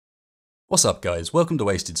What's up guys, welcome to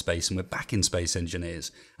Wasted Space and we're back in Space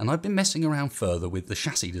Engineers, and I've been messing around further with the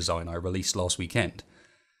chassis design I released last weekend.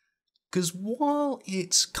 Because while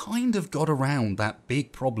it's kind of got around that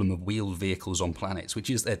big problem of wheeled vehicles on planets, which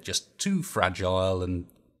is they're just too fragile and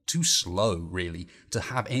too slow really to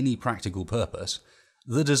have any practical purpose,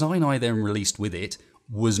 the design I then released with it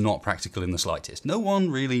was not practical in the slightest. No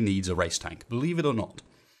one really needs a race tank, believe it or not.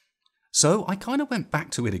 So I kind of went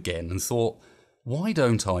back to it again and thought, why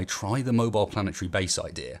don't I try the mobile planetary base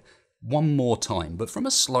idea one more time, but from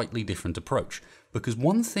a slightly different approach? Because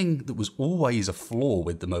one thing that was always a flaw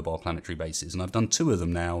with the mobile planetary bases, and I've done 2 of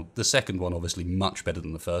them now, the second one obviously much better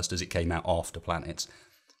than the first as it came out after planets,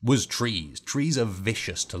 was trees. Trees are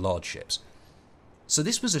vicious to large ships. So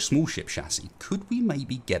this was a small ship chassis. Could we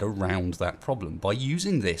maybe get around that problem by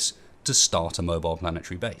using this to start a mobile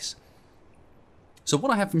planetary base? So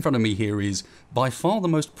what I have in front of me here is by far the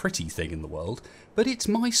most pretty thing in the world, but it's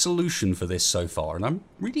my solution for this so far, and I'm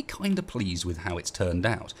really kind of pleased with how it's turned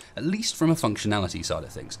out, at least from a functionality side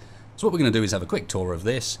of things. So what we're going to do is have a quick tour of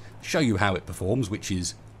this, show you how it performs, which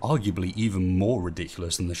is arguably even more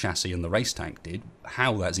ridiculous than the chassis and the race tank did.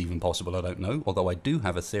 How that's even possible I don't know, although I do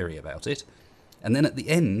have a theory about it. And then at the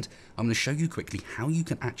end, I'm going to show you quickly how you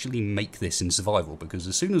can actually make this in survival, because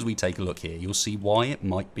as soon as we take a look here, you'll see why it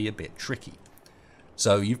might be a bit tricky.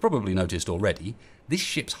 So you've probably noticed already, this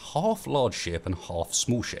ship's half large ship and half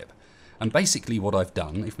small ship. And basically what I've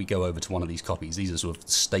done, if we go over to one of these copies, these are sort of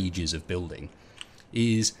stages of building,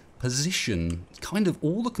 is position kind of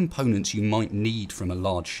all the components you might need from a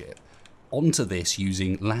large ship onto this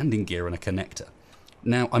using landing gear and a connector.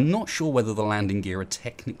 Now, I'm not sure whether the landing gear are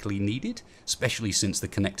technically needed, especially since the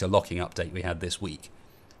connector locking update we had this week.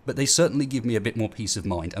 But they certainly give me a bit more peace of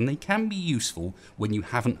mind, and they can be useful when you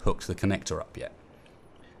haven't hooked the connector up yet.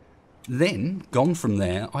 Then, gone from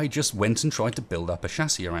there, I just went and tried to build up a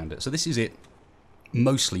chassis around it. So this is it,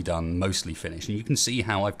 mostly done, mostly finished. And you can see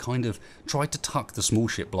how I've kind of tried to tuck the small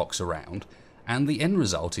ship blocks around. And the end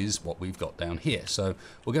result is what we've got down here. So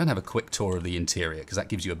we're going to have a quick tour of the interior, because that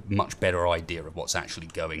gives you a much better idea of what's actually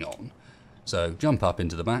going on. So jump up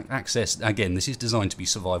into the back, access, again, this is designed to be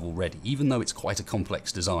survival ready, even though it's quite a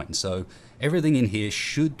complex design. So everything in here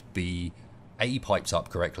should be A, piped up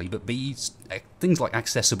correctly, but B, things like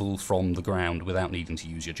accessible from the ground without needing to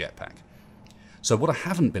use your jetpack. So what I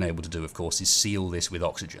haven't been able to do, of course, is seal this with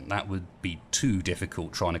oxygen. That would be too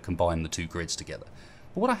difficult trying to combine the 2 grids together.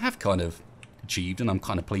 But what I have kind of achieved, and I'm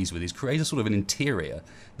kind of pleased with, is create a sort of an interior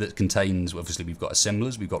that contains, obviously we've got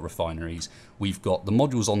assemblers, we've got refineries, we've got the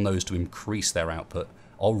modules on those to increase their output.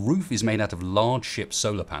 Our roof is made out of large ship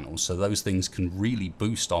solar panels, so those things can really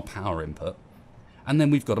boost our power input. And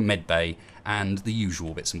then we've got a med bay and the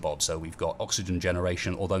usual bits and bobs. So we've got oxygen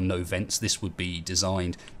generation, although no vents. This would be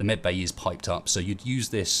designed, the med bay is piped up, so you'd use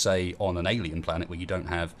this, say, on an alien planet where you don't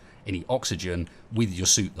have any oxygen with your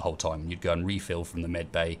suit the whole time. You'd go and refill from the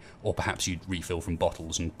med bay, or perhaps you'd refill from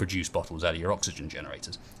bottles and produce bottles out of your oxygen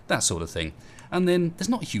generators. That sort of thing. And then there's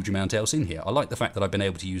not a huge amount else in here. I like the fact that I've been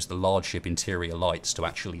able to use the large ship interior lights to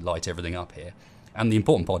actually light everything up here. And the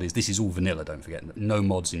important part is this is all vanilla, don't forget, no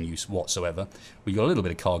mods in use whatsoever. We've got a little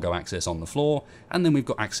bit of cargo access on the floor, and then we've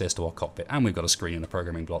got access to our cockpit, and we've got a screen and a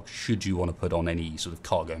programming block should you want to put on any sort of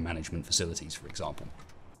cargo management facilities, for example.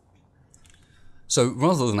 So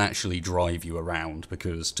rather than actually drive you around,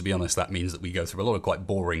 because to be honest that means that we go through a lot of quite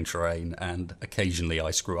boring terrain, and occasionally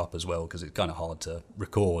I screw up as well because it's kind of hard to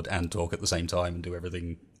record and talk at the same time and do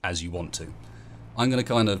everything as you want to. I'm going to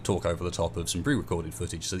kind of talk over the top of some pre-recorded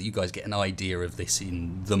footage so that you guys get an idea of this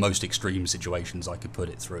in the most extreme situations I could put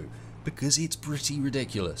it through, because it's pretty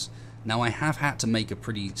ridiculous. Now I have had to make a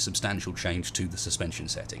pretty substantial change to the suspension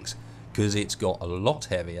settings, because it's got a lot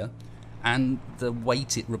heavier, and the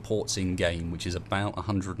weight it reports in game, which is about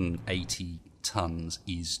 180 tons,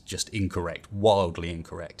 is just incorrect, wildly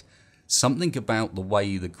incorrect. Something about the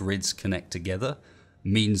way the grids connect together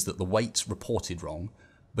means that the weight's reported wrong,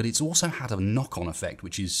 but it's also had a knock-on effect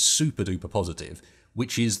which is super duper positive,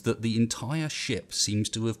 which is that the entire ship seems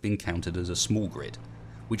to have been counted as a small grid,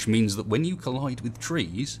 which means that when you collide with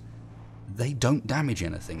trees, they don't damage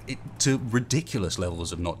anything, to ridiculous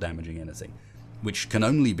levels of not damaging anything, which can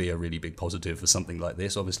only be a really big positive for something like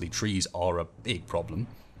this. Obviously trees are a big problem.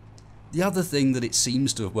 The other thing that it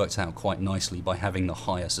seems to have worked out quite nicely by having the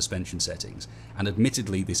higher suspension settings, and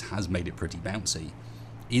admittedly this has made it pretty bouncy,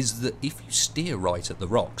 is that if you steer right at the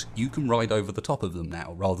rocks, you can ride over the top of them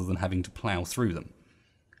now, rather than having to plough through them.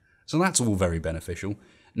 So that's all very beneficial.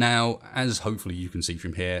 Now, as hopefully you can see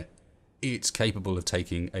from here, it's capable of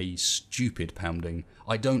taking a stupid pounding.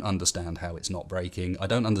 I don't understand how it's not breaking. I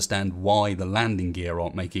don't understand why the landing gear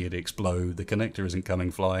aren't making it explode. The connector isn't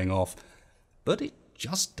coming flying off. but it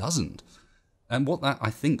just doesn't. And what that, I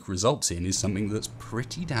think, results in is something that's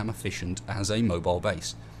pretty damn efficient as a mobile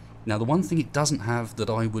base. Now, the one thing it doesn't have that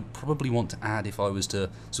I would probably want to add if I was to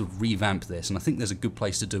sort of revamp this, and I think there's a good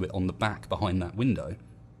place to do it on the back behind that window,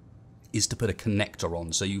 is to put a connector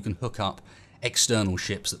on so you can hook up external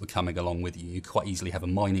ships that were coming along with you. You quite easily have a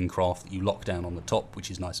mining craft that you lock down on the top,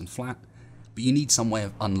 which is nice and flat, but you need some way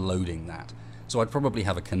of unloading that. So I'd probably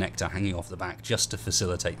have a connector hanging off the back just to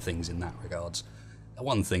facilitate things in that regards.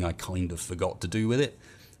 One thing I kind of forgot to do with it,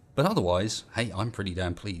 but otherwise, hey, I'm pretty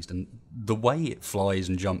damn pleased. And the way it flies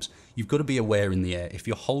and jumps, you've got to be aware in the air. If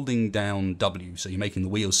you're holding down W, so you're making the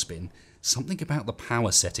wheels spin, something about the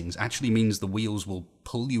power settings actually means the wheels will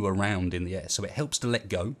pull you around in the air. So it helps to let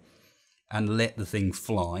go and let the thing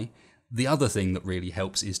fly. The other thing that really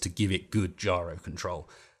helps is to give it good gyro control.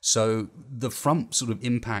 So the front sort of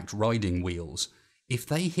impact riding wheels, if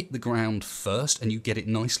they hit the ground first and you get it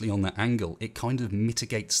nicely on that angle, it kind of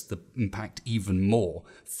mitigates the impact even more,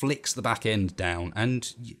 flicks the back end down,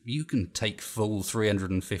 and you can take full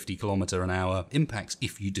 350 km/h impacts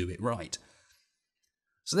if you do it right.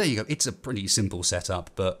 So there you go. It's a pretty simple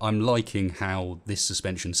setup, but I'm liking how this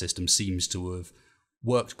suspension system seems to have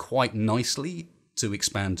worked quite nicely to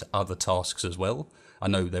expand to other tasks as well. I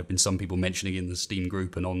know there have been some people mentioning in the Steam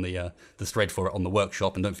group and on the thread for it on the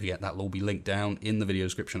workshop, and don't forget that'll all be linked down in the video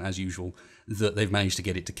description as usual, that they've managed to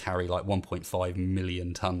get it to carry like 1.5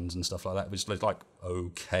 million tons and stuff like that, which is like,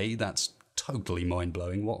 okay, that's totally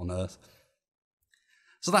mind-blowing, what on earth?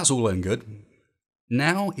 So that's all well and good.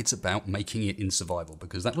 Now it's about making it in survival,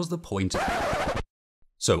 because that was the point of...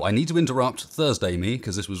 So I need to interrupt Thursday me,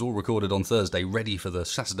 because this was all recorded on Thursday, ready for the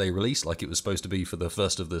Saturday release, like it was supposed to be for the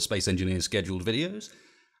first of the Space Engineers scheduled videos.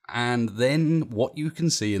 And then what you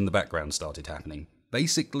can see in the background started happening.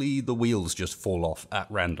 Basically, the wheels just fall off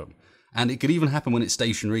at random. And it could even happen when it's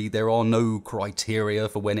stationary. There are no criteria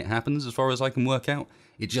for when it happens, as far as I can work out.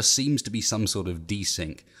 It just seems to be some sort of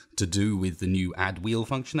desync to do with the new add wheel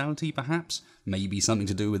functionality, perhaps. Maybe something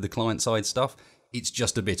to do with the client-side stuff. It's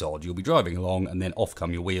just a bit odd. You'll be driving along and then off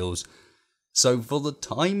come your wheels. So for the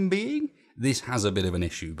time being, this has a bit of an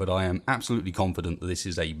issue, but I am absolutely confident that this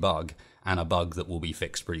is a bug, and a bug that will be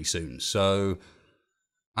fixed pretty soon. So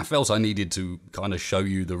I felt I needed to kind of show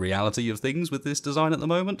you the reality of things with this design at the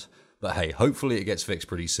moment. But hey, hopefully it gets fixed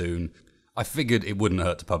pretty soon. I figured it wouldn't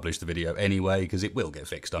hurt to publish the video anyway, because it will get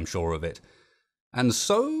fixed, I'm sure of it. And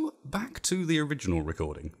so, back to the original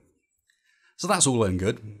recording. So that's all well and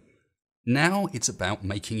good. Now it's about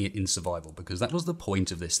making it in survival, because that was the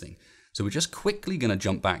point of this thing. So we're just quickly going to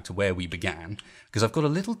jump back to where we began, because I've got a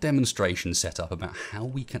little demonstration set up about how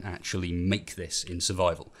we can actually make this in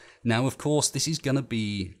survival. Now, of course, this is going to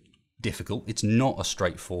be difficult. It's not a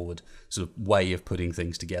straightforward sort of way of putting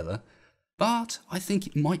things together, but I think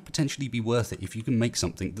it might potentially be worth it if you can make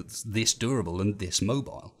something that's this durable and this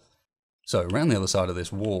mobile. So around the other side of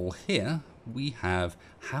this wall here, we have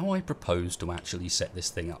how I propose to actually set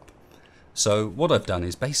this thing up. So what I've done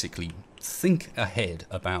is basically think ahead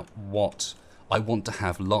about what I want to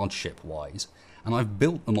have large ship wise, and I've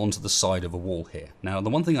built them onto the side of a wall here. Now the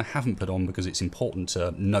one thing I haven't put on, because it's important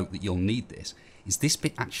to note that you'll need this, is this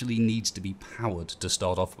bit actually needs to be powered to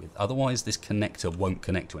start off with. Otherwise this connector won't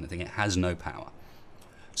connect to anything. It has no power.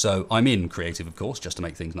 So I'm in creative, of course, just to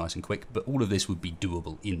make things nice and quick, but all of this would be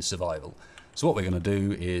doable in survival. So what we're going to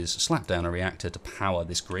do is slap down a reactor to power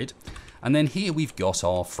this grid. And then here we've got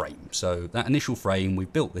our frame. So that initial frame,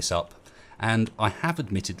 we've built this up, and I have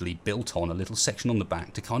admittedly built on a little section on the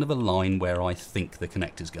back to kind of align where I think the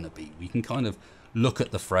connector's going to be. We can kind of look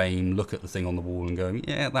at the frame, look at the thing on the wall and go,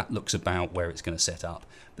 yeah, that looks about where it's going to set up.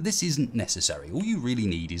 But this isn't necessary. All you really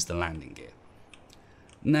need is the landing gear.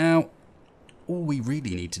 Now, all we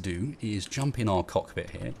really need to do is jump in our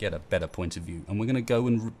cockpit here, get a better point of view, and we're going to go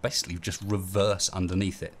and basically just reverse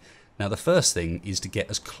underneath it. Now the first thing is to get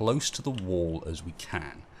as close to the wall as we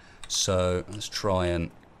can. So let's try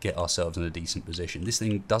and get ourselves in a decent position. This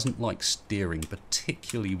thing doesn't like steering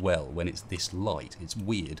particularly well when it's this light. It's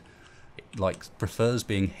weird. It like prefers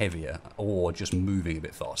being heavier or just moving a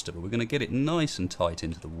bit faster, but we're going to get it nice and tight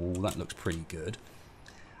into the wall. That looks pretty good.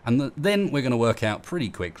 And then we're going to work out pretty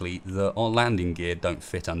quickly that our landing gear don't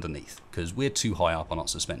fit underneath because we're too high up on our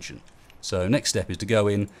suspension. So next step is to go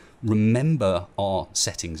in, remember our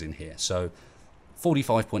settings in here. So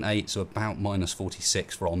 45.8, so about minus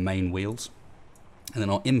 46 for our main wheels. And then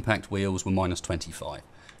our impact wheels were minus 25.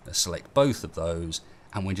 Let's select both of those,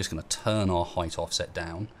 and we're just going to turn our height offset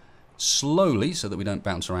down slowly so that we don't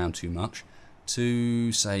bounce around too much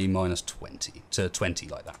to say minus 20, to 20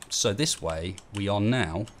 like that. So this way we are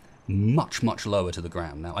now much, much lower to the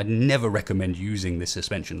ground. Now, I'd never recommend using this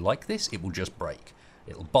suspension like this. It will just break.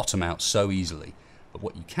 It'll bottom out so easily. But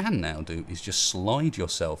what you can now do is just slide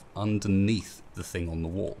yourself underneath the thing on the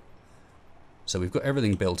wall. So we've got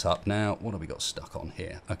everything built up now. What have we got stuck on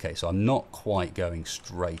here? Okay, so I'm not quite going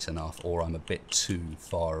straight enough, or I'm a bit too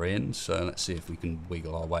far in. So let's see if we can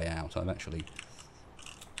wiggle our way out. I'm actually,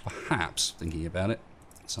 perhaps, thinking about it,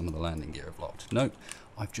 some of the landing gear have locked. Nope,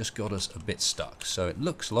 I've just got us a bit stuck. So it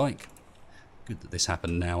looks like, good that this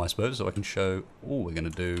happened now, I suppose, so I can show all we're going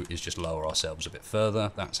to do is just lower ourselves a bit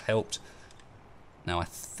further. That's helped. Now I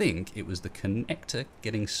think it was the connector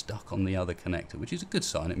getting stuck on the other connector, which is a good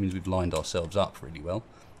sign. It means we've lined ourselves up really well.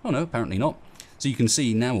 Oh no, apparently not. So you can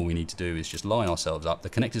see now all we need to do is just line ourselves up. The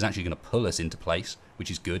connector's actually going to pull us into place,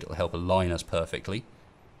 which is good. It'll help align us perfectly.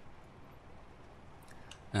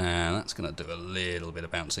 And that's going to do a little bit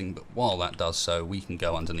of bouncing, but while that does so, we can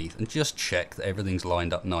go underneath and just check that everything's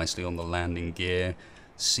lined up nicely on the landing gear.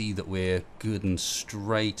 See that we're good and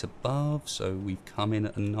straight above, so we've come in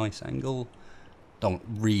at a nice angle. Don't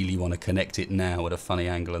really want to connect it now at a funny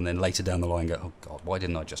angle and then later down the line go, oh god, why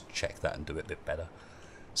didn't I just check that and do it a bit better?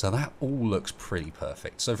 So that all looks pretty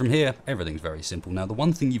perfect. So from here, everything's very simple. Now the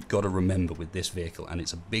one thing you've got to remember with this vehicle, and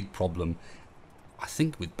it's a big problem, I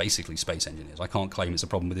think with basically space engineers, I can't claim it's a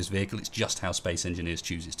problem with this vehicle, it's just how space engineers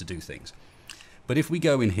chooses to do things. But if we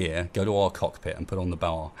go in here, go to our cockpit and put on the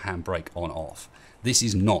bar handbrake on off, this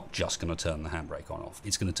is not just going to turn the handbrake on off.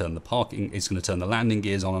 It's going to turn the parking, it's going to turn the landing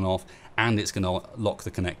gears on and off, and it's going to lock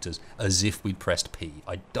the connectors as if we'd pressed P.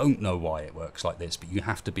 I don't know why it works like this, but you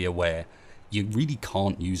have to be aware you really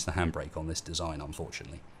can't use the handbrake on this design,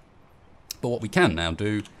 unfortunately. But what we can now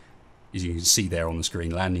do is, you can see there on the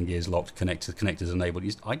screen, landing gears locked, connectors enabled.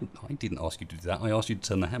 I didn't ask you to do that, I asked you to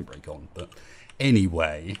turn the handbrake on. But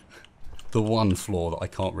anyway, the one flaw that I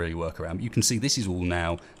can't really work around. You can see this is all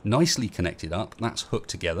now nicely connected up. That's hooked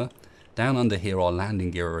together. Down under here, our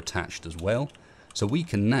landing gear are attached as well. So we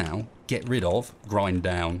can now get rid of, grind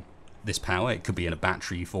down this power. It could be in a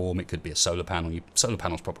battery form. It could be a solar panel. Solar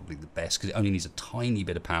panel's probably the best because it only needs a tiny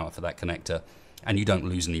bit of power for that connector. And you don't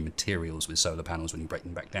lose any materials with solar panels when you break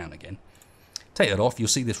them back down again. Take that off. You'll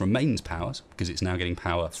see this remains power because it's now getting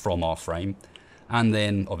power from our frame. And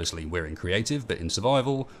then, obviously, we're in creative, but in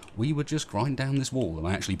survival, we would just grind down this wall. And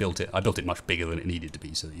I actually built it. I built it much bigger than it needed to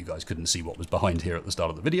be so that you guys couldn't see what was behind here at the start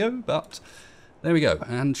of the video. But there we go.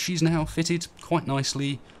 And she's now fitted quite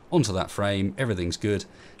nicely onto that frame. Everything's good.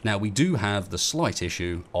 Now, we do have the slight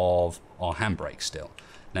issue of our handbrake still.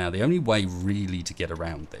 Now, the only way really to get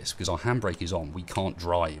around this, because our handbrake is on, we can't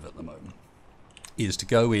drive at the moment, is to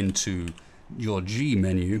go into your G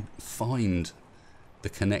menu, find the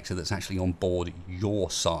connector that's actually on board your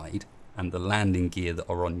side and the landing gear that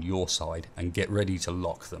are on your side, and get ready to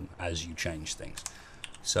lock them as you change things.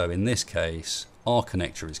 So in this case, our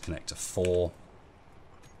connector is connector 4.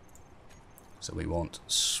 So we want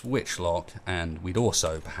switch lock, and we'd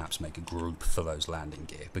also perhaps make a group for those landing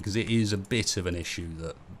gear because it is a bit of an issue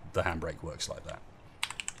that the handbrake works like that.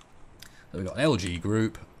 So we've got LG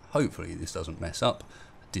group. Hopefully this doesn't mess up.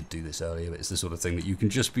 I did do this earlier, but it's the sort of thing that you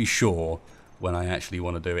can just be sure when I actually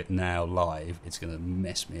want to do it now live, it's going to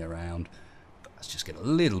mess me around. But let's just get a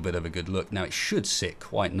little bit of a good look. Now it should sit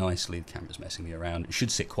quite nicely. The camera's messing me around. It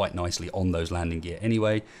should sit quite nicely on those landing gear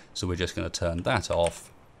anyway. So we're just going to turn that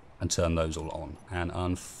off and turn those all on. And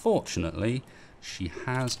unfortunately, she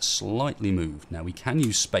has slightly moved. Now we can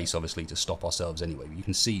use space obviously to stop ourselves anyway. You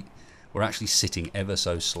can see we're actually sitting ever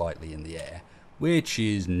so slightly in the air, which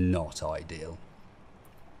is not ideal.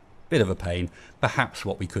 Bit of a pain. Perhaps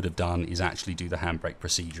what we could have done is actually do the handbrake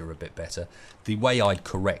procedure a bit better. The way I'd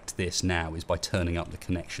correct this now is by turning up the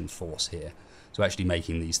connection force here. So actually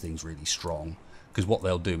making these things really strong. Because what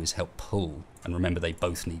they'll do is help pull. And remember, they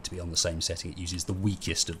both need to be on the same setting. It uses the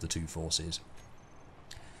weakest of the two forces.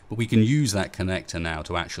 But we can use that connector now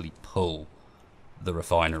to actually pull the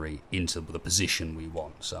refinery into the position we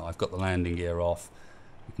want. So I've got the landing gear off.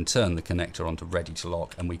 We can turn the connector onto ready to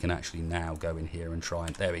lock, and we can actually now go in here and try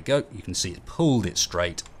and, there we go, you can see it pulled it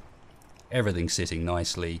straight, everything's sitting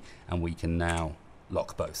nicely, and we can now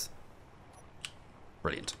lock both.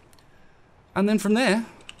 Brilliant. And then from there,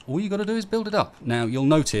 all you got to do is build it up. Now you'll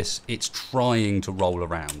notice it's trying to roll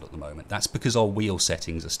around at the moment. That's because our wheel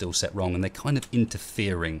settings are still set wrong and they're kind of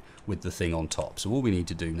interfering with the thing on top. So all we need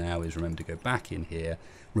to do now is remember to go back in here,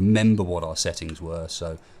 remember what our settings were.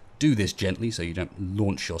 So do this gently so you don't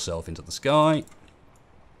launch yourself into the sky.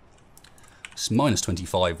 Minus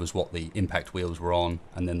 25 was what the impact wheels were on,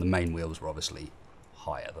 and then the main wheels were obviously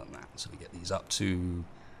higher than that. So we get these up to,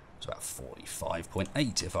 it's about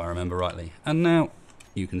 45.8 if I remember rightly. And now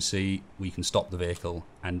you can see we can stop the vehicle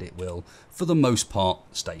and it will, for the most part,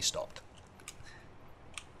 stay stopped.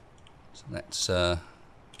 So let's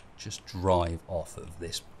just drive off of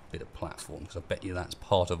this bit of platform, because I bet you that's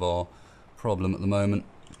part of our problem at the moment.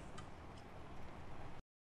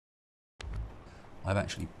 I've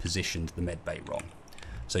actually positioned the med bay wrong.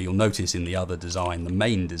 So you'll notice in the other design, the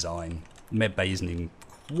main design, the med bay isn't even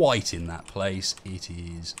quite in that place. It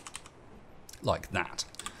is like that,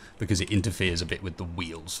 because it interferes a bit with the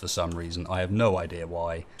wheels for some reason. I have no idea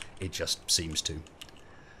why, it just seems to.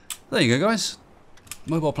 There you go, guys.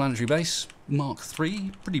 Mobile Planetary Base Mark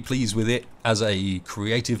III. Pretty pleased with it as a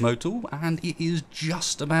creative mode tool, and it is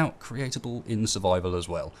just about creatable in survival as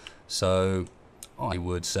well. So I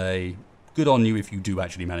would say good on you if you do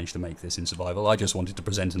actually manage to make this in survival. I just wanted to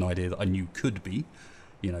present an idea that I knew could be.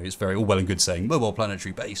 You know, it's very all well and good saying, mobile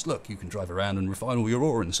planetary base, look, you can drive around and refine all your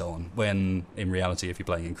ore and so on. When, in reality, if you're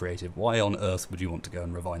playing in creative, why on earth would you want to go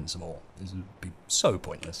and refine some ore? This would be so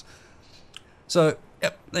pointless. So,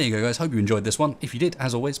 yep, there you go, guys. Hope you enjoyed this one. If you did,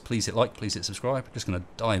 as always, please hit like, please hit subscribe. Just going to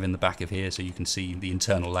dive in the back of here so you can see the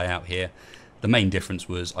internal layout here. The main difference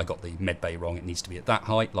was I got the med bay wrong. It needs to be at that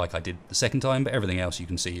height like I did the second time, but everything else you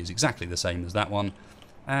can see is exactly the same as that one.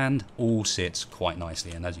 And all sits quite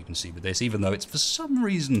nicely, and as you can see with this, even though it's for some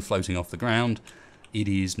reason floating off the ground, it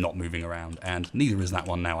is not moving around, and neither is that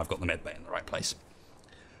one now I've got the med bay in the right place.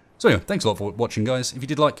 So anyway, thanks a lot for watching, guys. If you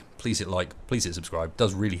did like, please hit subscribe. It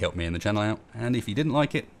does really help me in the channel out. And if you didn't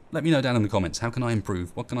like it, let me know down in the comments. How can I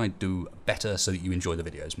improve? What can I do better so that you enjoy the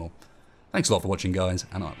videos more? Thanks a lot for watching, guys,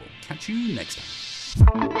 and I will catch you next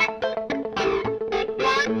time.